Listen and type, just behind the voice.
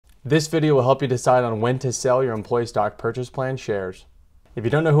This video will help you decide on when to sell your employee stock purchase plan shares. If you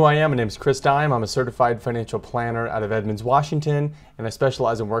don't know who I am, my name is Chris Dime. I'm a certified financial planner out of Edmonds, Washington, and I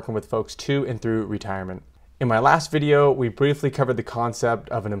specialize in working with folks to and through retirement. In my last video, we briefly covered the concept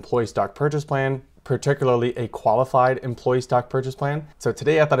of an employee stock purchase plan, particularly a qualified employee stock purchase plan. So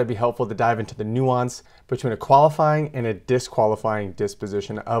today I thought it'd be helpful to dive into the nuance between a qualifying and a disqualifying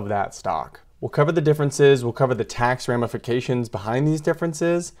disposition of that stock. We'll cover the differences, we'll cover the tax ramifications behind these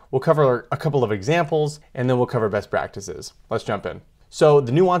differences, we'll cover a couple of examples, and then we'll cover best practices. Let's jump in. So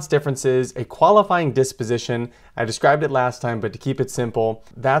the nuance differences, a qualifying disposition, I described it last time, but to keep it simple,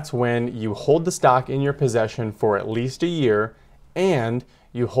 that's when you hold the stock in your possession for at least a year and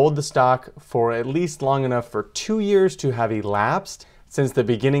you hold the stock for at least long enough for 2 years to have elapsed since the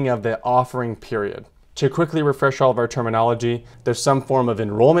beginning of the offering period. To quickly refresh all of our terminology, there's some form of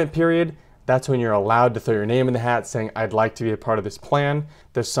enrollment period. That's when you're allowed to throw your name in the hat saying, I'd like to be a part of this plan.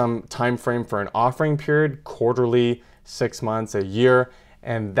 There's some time frame for an offering period, quarterly, 6 months, a year,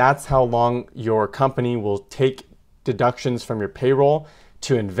 and that's how long your company will take deductions from your payroll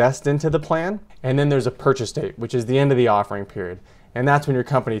to invest into the plan. And then there's a purchase date, which is the end of the offering period. And that's when your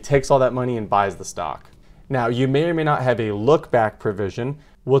company takes all that money and buys the stock. Now, you may or may not have a look back provision.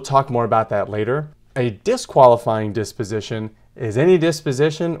 We'll talk more about that later. A disqualifying disposition is any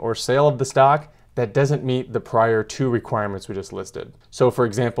disposition or sale of the stock that doesn't meet the prior 2 requirements we just listed. So for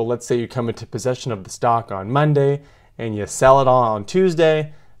example, let's say you come into possession of the stock on Monday and you sell it on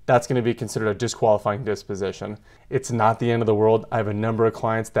Tuesday, that's going to be considered a disqualifying disposition. It's not the end of the world. I have a number of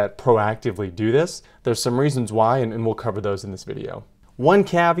clients that proactively do this. There's some reasons why, and we'll cover those in this video. One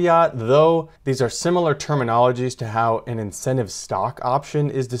caveat, though, these are similar terminologies to how an incentive stock option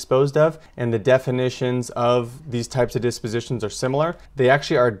is disposed of, and the definitions of these types of dispositions are similar. They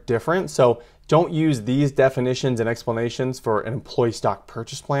actually are different, so don't use these definitions and explanations for an employee stock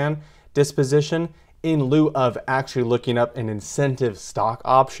purchase plan disposition in lieu of actually looking up an incentive stock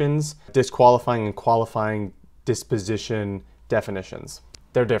options, disqualifying and qualifying disposition definitions.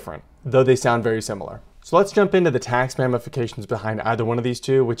 They're different, though they sound very similar. So let's jump into the tax ramifications behind either one of these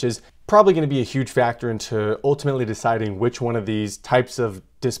two, which is probably going to be a huge factor into ultimately deciding which one of these types of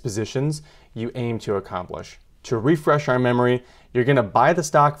dispositions you aim to accomplish. To refresh our memory, you're going to buy the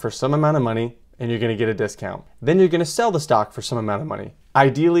stock for some amount of money and you're going to get a discount. Then you're going to sell the stock for some amount of money.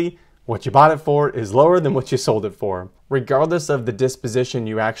 Ideally, what you bought it for is lower than what you sold it for. Regardless of the disposition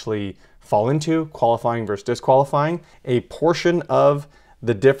you actually fall into, qualifying versus disqualifying, a portion of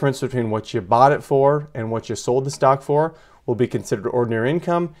the difference between what you bought it for and what you sold the stock for will be considered ordinary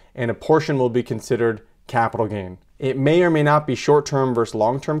income, and a portion will be considered capital gain. It may or may not be short-term versus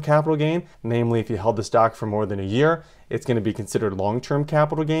long-term capital gain. Namely, if you held the stock for more than a year, it's going to be considered long-term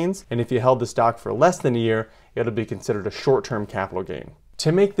capital gains. And if you held the stock for less than a year, it'll be considered a short-term capital gain.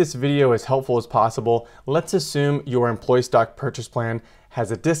 To make this video as helpful as possible, let's assume your employee stock purchase plan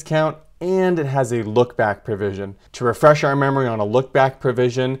has a discount and it has a look back provision. To refresh our memory on a look back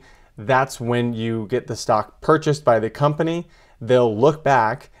provision, that's when you get the stock purchased by the company. They'll look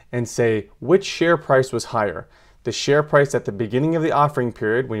back and say which share price was higher, the share price at the beginning of the offering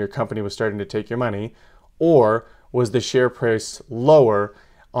period when your company was starting to take your money, or was the share price lower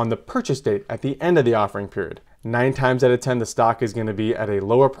on the purchase date at the end of the offering period. 9 times out of 10, the stock is going to be at a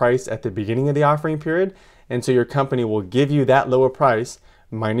lower price at the beginning of the offering period, and so your company will give you that lower price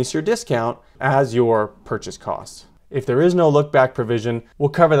minus your discount as your purchase cost. If there is no look back provision, we'll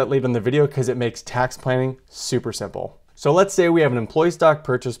cover that later in the video because it makes tax planning super simple. So let's say we have an employee stock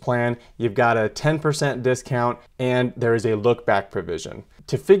purchase plan, you've got a 10% discount, and there is a look back provision.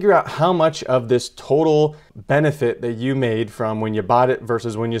 To figure out how much of this total benefit that you made from when you bought it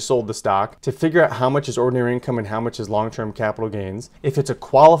versus when you sold the stock, to figure out how much is ordinary income and how much is long-term capital gains, if it's a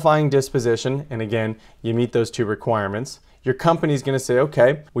qualifying disposition, and again, you meet those 2 requirements, your company is going to say,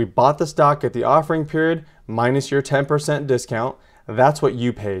 okay, we bought the stock at the offering period minus your 10% discount. That's what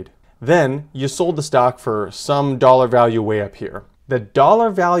you paid. Then you sold the stock for some dollar value way up here. The dollar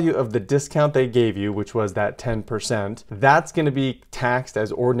value of the discount they gave you, which was that 10%, that's going to be taxed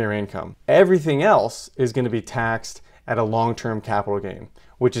as ordinary income. Everything else is going to be taxed at a long-term capital gain,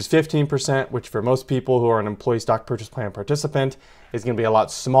 which is 15%, which for most people who are an employee stock purchase plan participant is going to be a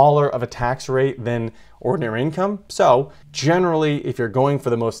lot smaller of a tax rate than ordinary income. So generally, if you're going for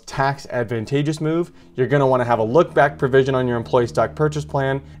the most tax advantageous move, you're going to want to have a look back provision on your employee stock purchase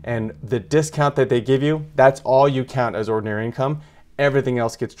plan, and the discount that they give you, that's all you count as ordinary income. Everything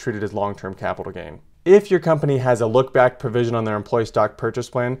else gets treated as long-term capital gain. If your company has a look back provision on their employee stock purchase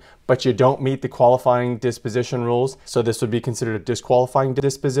plan, but you don't meet the qualifying disposition rules, so this would be considered a disqualifying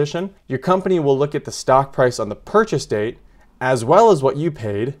disposition, your company will look at the stock price on the purchase date, as well as what you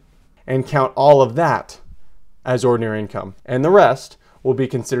paid, and count all of that as ordinary income. And the rest will be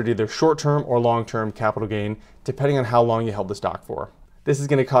considered either short-term or long-term capital gain, depending on how long you held the stock for. This is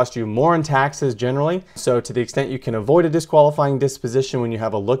going to cost you more in taxes generally, so to the extent you can avoid a disqualifying disposition when you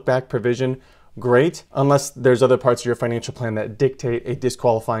have a look-back provision, great, unless there's other parts of your financial plan that dictate a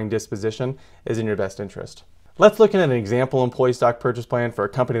disqualifying disposition is in your best interest. Let's look at an example employee stock purchase plan for a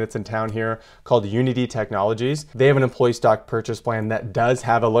company that's in town here called Unity Technologies. They have an employee stock purchase plan that does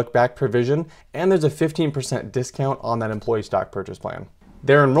have a look-back provision, and there's a 15% discount on that employee stock purchase plan.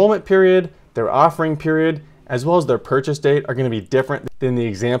 Their enrollment period, their offering period, as well as their purchase date are going to be different than the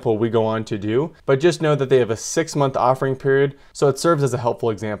example we go on to do, but just know that they have a 6-month offering period, so it serves as a helpful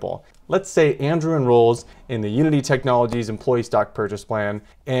example. Let's say Andrew enrolls in the Unity Technologies employee stock purchase plan,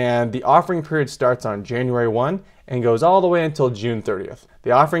 and the offering period starts on January 1 and goes all the way until June 30th.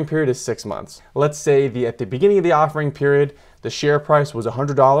 The offering period is 6 months. Let's say at the beginning of the offering period, the share price was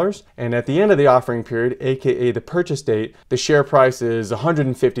 $100, and at the end of the offering period, aka the purchase date, the share price is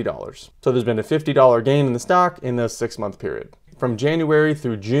 $150. So there's been a $50 gain in the stock in the 6-month period. From January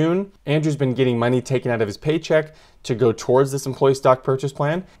through June, Andrew's been getting money taken out of his paycheck to go towards this employee stock purchase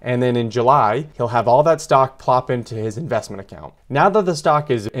plan, and then in July, he'll have all that stock plop into his investment account. Now that the stock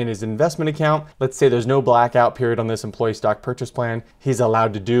is in his investment account, let's say there's no blackout period on this employee stock purchase plan, he's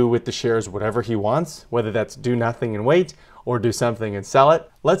allowed to do with the shares whatever he wants, whether that's do nothing and wait, or do something and sell it.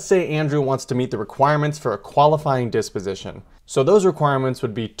 Let's say Andrew wants to meet the requirements for a qualifying disposition. So those requirements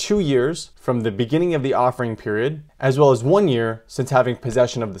would be 2 years from the beginning of the offering period, as well as 1 year since having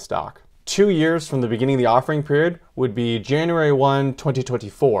possession of the stock. 2 years from the beginning of the offering period would be January 1,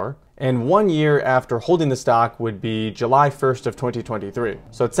 2024, and 1 year after holding the stock would be July 1st of 2023.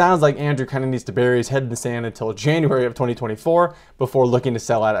 So it sounds like Andrew kind of needs to bury his head in the sand until January of 2024 before looking to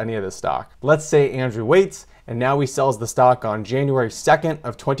sell out any of the stock. Let's say Andrew waits, and now he sells the stock on January 2nd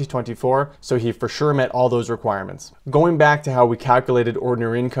of 2024, so he for sure met all those requirements. Going back to how we calculated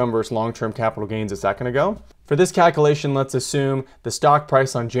ordinary income versus long-term capital gains a second ago, for this calculation, let's assume the stock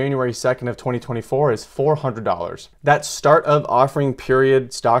price on January 2nd of 2024 is $400. That start of offering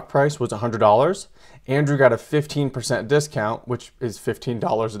period stock price was $100. Andrew got a 15% discount, which is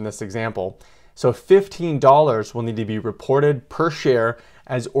 $15 in this example. So $15 will need to be reported per share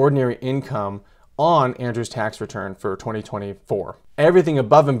as ordinary income on Andrew's tax return for 2024. Everything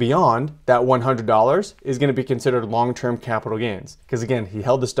above and beyond that $100 is going to be considered long-term capital gains. Because again, he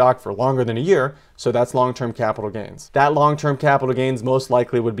held the stock for longer than a year, so that's long-term capital gains. That long-term capital gains most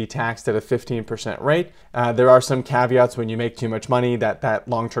likely would be taxed at a 15% rate. There are some caveats when you make too much money that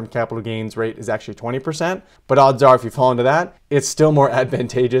long-term capital gains rate is actually 20%, but odds are if you fall into that, it's still more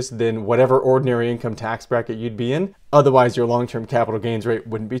advantageous than whatever ordinary income tax bracket you'd be in. Otherwise, your long-term capital gains rate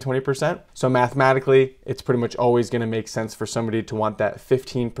wouldn't be 20%. So mathematically, it's pretty much always going to make sense for somebody to want that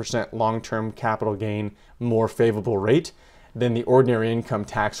 15% long-term capital gain more favorable rate than the ordinary income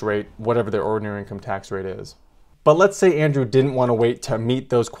tax rate, whatever their ordinary income tax rate is. But let's say Andrew didn't want to wait to meet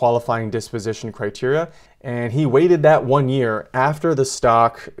those qualifying disposition criteria, and he waited that 1 year after the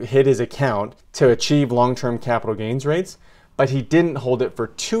stock hit his account to achieve long-term capital gains rates, but he didn't hold it for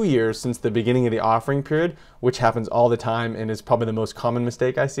 2 years since the beginning of the offering period, which happens all the time and is probably the most common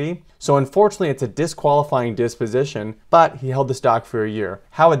mistake I see. So unfortunately, it's a disqualifying disposition, but he held the stock for a year.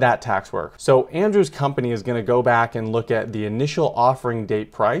 How would that tax work? So Andrew's company is going to go back and look at the initial offering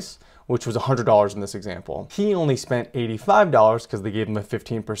date price, which was $100 in this example. He only spent $85 because they gave him a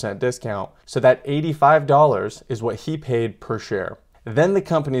 15% discount. So that $85 is what he paid per share. Then the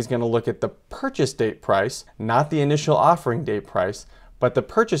company is going to look at the purchase date price, not the initial offering date price, but the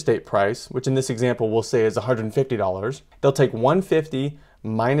purchase date price, which in this example we'll say is $150. They'll take $150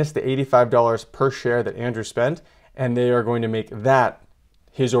 minus the $85 per share that Andrew spent, and they are going to make that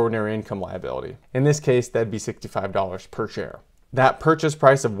his ordinary income liability. In this case, that'd be $65 per share. That purchase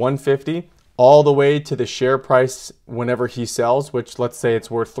price of $150 all the way to the share price whenever he sells, which let's say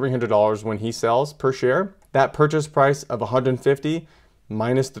it's worth $300 when he sells per share. That purchase price of $150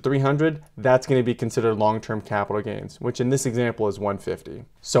 minus the $300, that's going to be considered long-term capital gains, which in this example is $150.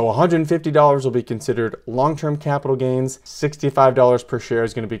 So $150 will be considered long-term capital gains. $65 per share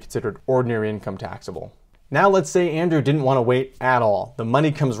is going to be considered ordinary income taxable. Now let's say Andrew didn't want to wait at all. The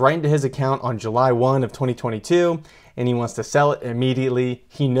money comes right into his account on July 1 of 2022, and he wants to sell it immediately.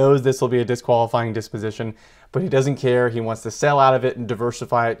 He knows this will be a disqualifying disposition, but he doesn't care. He wants to sell out of it and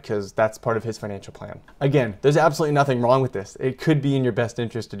diversify it because that's part of his financial plan. Again, there's absolutely nothing wrong with this. It could be in your best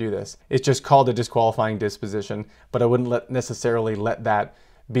interest to do this. It's just called a disqualifying disposition, but I wouldn't necessarily let that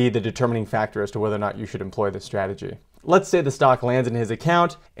be the determining factor as to whether or not you should employ this strategy. Let's say the stock lands in his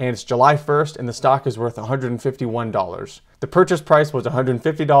account and it's July 1st and the stock is worth $151. The purchase price was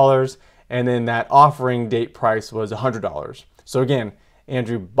 $150 and then that offering date price was $100. So again,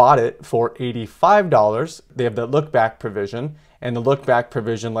 Andrew bought it for $85. They have the lookback provision, and the lookback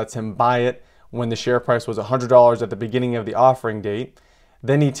provision lets him buy it when the share price was $100 at the beginning of the offering date.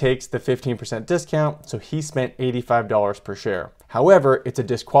 Then he takes the 15% discount, so he spent $85 per share. However, it's a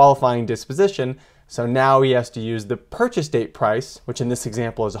disqualifying disposition, so now he has to use the purchase date price, which in this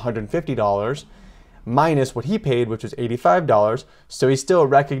example is $150, minus what he paid, which was $85, so he still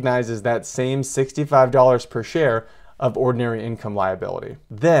recognizes that same $65 per share of ordinary income liability.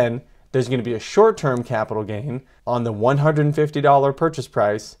 Then there's going to be a short-term capital gain on the $150 purchase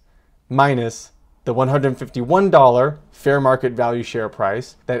price minus the $151 fair market value share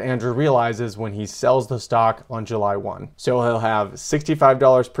price that Andrew realizes when he sells the stock on July 1. So he'll have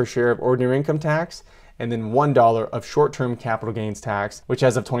 $65 per share of ordinary income tax and then $1 of short-term capital gains tax, which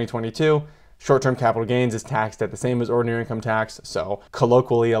as of 2022, short-term capital gains is taxed at the same as ordinary income tax, so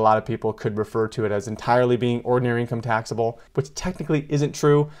colloquially a lot of people could refer to it as entirely being ordinary income taxable, which technically isn't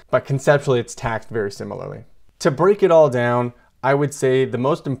true, but conceptually it's taxed very similarly. To break it all down, I would say the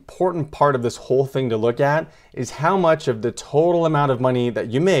most important part of this whole thing to look at is how much of the total amount of money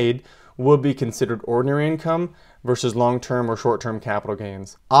that you made will be considered ordinary income versus long-term or short-term capital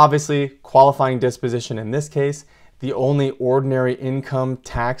gains. Obviously, qualifying disposition in this case, the only ordinary income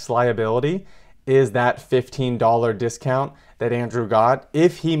tax liability is that $15 discount that Andrew got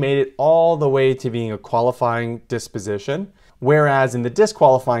if he made it all the way to being a qualifying disposition. Whereas in the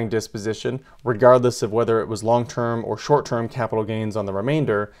disqualifying disposition, regardless of whether it was long-term or short-term capital gains on the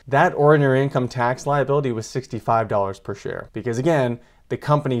remainder, that ordinary income tax liability was $65 per share. Because again, the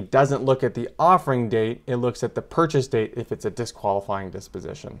company doesn't look at the offering date, it looks at the purchase date if it's a disqualifying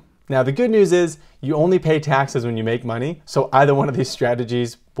disposition. Now, the good news is you only pay taxes when you make money, so either one of these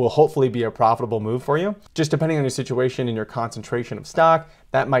strategies will hopefully be a profitable move for you. Just depending on your situation and your concentration of stock,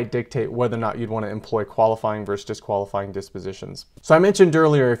 that might dictate whether or not you'd want to employ qualifying versus disqualifying dispositions. So I mentioned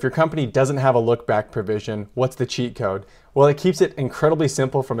earlier, if your company doesn't have a look-back provision, what's the cheat code? Well, it keeps it incredibly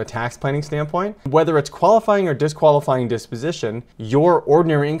simple from a tax planning standpoint. Whether it's qualifying or disqualifying disposition, your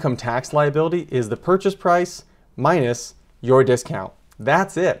ordinary income tax liability is the purchase price minus your discount.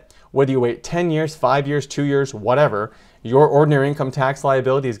 That's it. Whether you wait 10 years, 5 years, 2 years, whatever, your ordinary income tax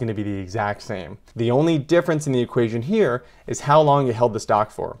liability is going to be the exact same. The only difference in the equation here is how long you held the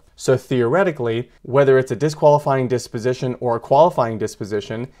stock for. So theoretically, whether it's a disqualifying disposition or a qualifying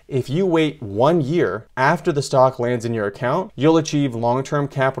disposition, if you wait 1 year after the stock lands in your account, you'll achieve long-term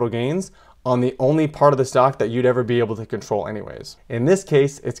capital gains on the only part of the stock that you'd ever be able to control anyways. In this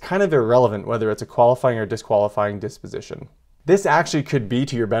case, it's kind of irrelevant whether it's a qualifying or disqualifying disposition. This actually could be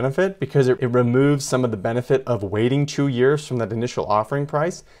to your benefit because it removes some of the benefit of waiting 2 years from that initial offering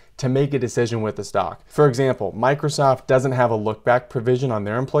price to make a decision with the stock. For example, Microsoft doesn't have a look-back provision on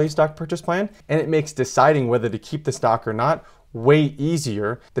their employee stock purchase plan, and it makes deciding whether to keep the stock or not way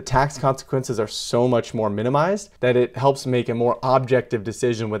easier. The tax consequences are so much more minimized that it helps make a more objective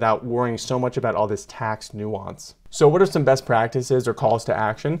decision without worrying so much about all this tax nuance. So what are some best practices or calls to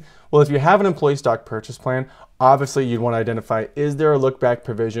action? Well, if you have an employee stock purchase plan, obviously you'd want to identify, is there a look-back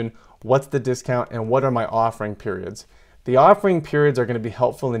provision? What's the discount? And what are my offering periods? The offering periods are going to be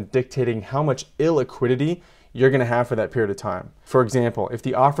helpful in dictating how much illiquidity you're going to have for that period of time. For example, if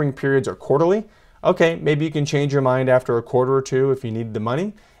the offering periods are quarterly, okay, maybe you can change your mind after a quarter or two if you need the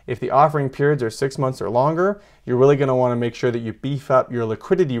money. If the offering periods are 6 months or longer, you're really going to want to make sure that you beef up your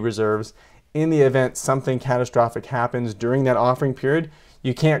liquidity reserves in the event something catastrophic happens during that offering period.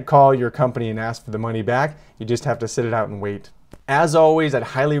 You can't call your company and ask for the money back. You just have to sit it out and wait. As always, I'd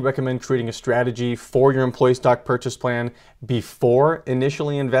highly recommend creating a strategy for your employee stock purchase plan before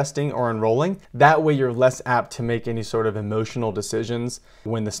initially investing or enrolling. That way you're less apt to make any sort of emotional decisions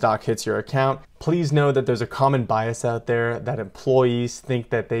when the stock hits your account. Please know that there's a common bias out there that employees think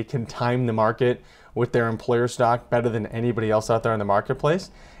that they can time the market with their employer stock better than anybody else out there in the marketplace.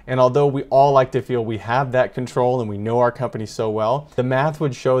 And although we all like to feel we have that control and we know our company so well, the math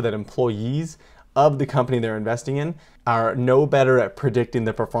would show that employees of the company they're investing in are no better at predicting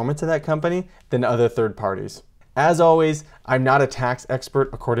the performance of that company than other third parties. As always, I'm not a tax expert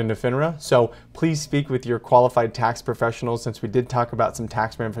according to FINRA, so please speak with your qualified tax professionals since we did talk about some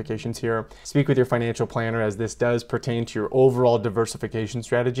tax ramifications here. Speak with your financial planner as this does pertain to your overall diversification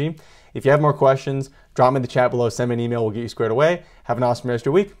strategy. If you have more questions, drop them in the chat below, send me an email, we'll get you squared away. Have an awesome rest of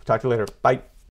your week. Talk to you later. Bye.